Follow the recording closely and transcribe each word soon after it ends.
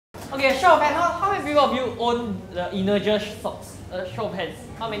Okay, show of hands. How many people of you own the Energia socks? Show of hands.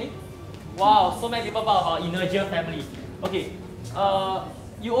 How many? Wow, so many people part of our Energia family. Okay.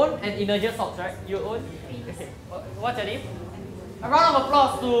 You own an Energia socks, right? You own? Okay. What's your name? A round of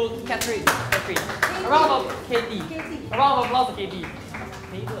applause to Catherine. A round of Katie. A round of applause to Katie.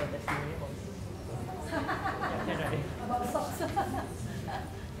 Can you do a testimonial for me? Yeah, can, right? About socks.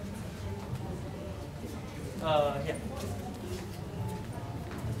 Yeah.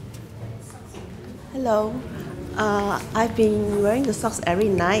 Hello. I've been wearing the socks every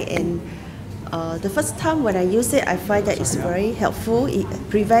night, and the first time when I use it, I find that it's very helpful. It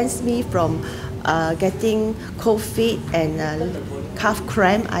prevents me from getting cold feet and calf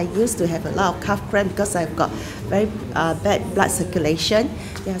cramp. I used to have a lot of calf cramp because I've got very bad blood circulation.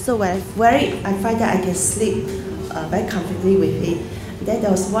 Yeah, so when I wear it, I find that I can sleep very comfortably with it. Then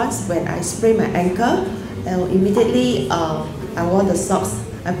there was once when I sprained my ankle, and immediately I wore the socks.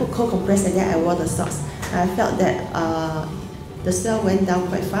 I put cold compress and then I wore the socks. I felt that the swell went down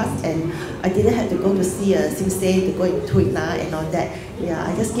quite fast, and I didn't have to go to see a sensei to go and tweak and all that. Yeah,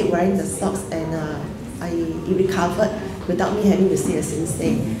 I just keep wearing the socks, and it recovered without me having to see a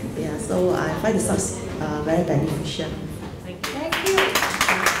sensei. Yeah, so I find the socks very beneficial. Thank you.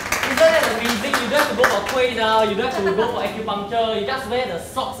 Isn't that amazing? You don't have to go for Kui now, you don't have to go for acupuncture, you just wear the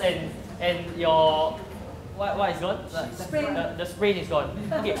socks and your what is gone? Sprain. The sprain is gone.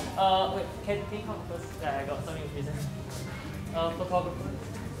 Okay, wait, can you come first? I got something to present. Photographer.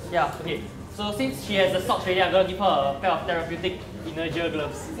 Yeah, okay. So since she has the socks ready, I'm going to give her a pair of therapeutic Energia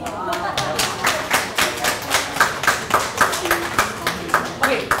gloves.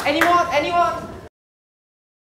 Okay, anyone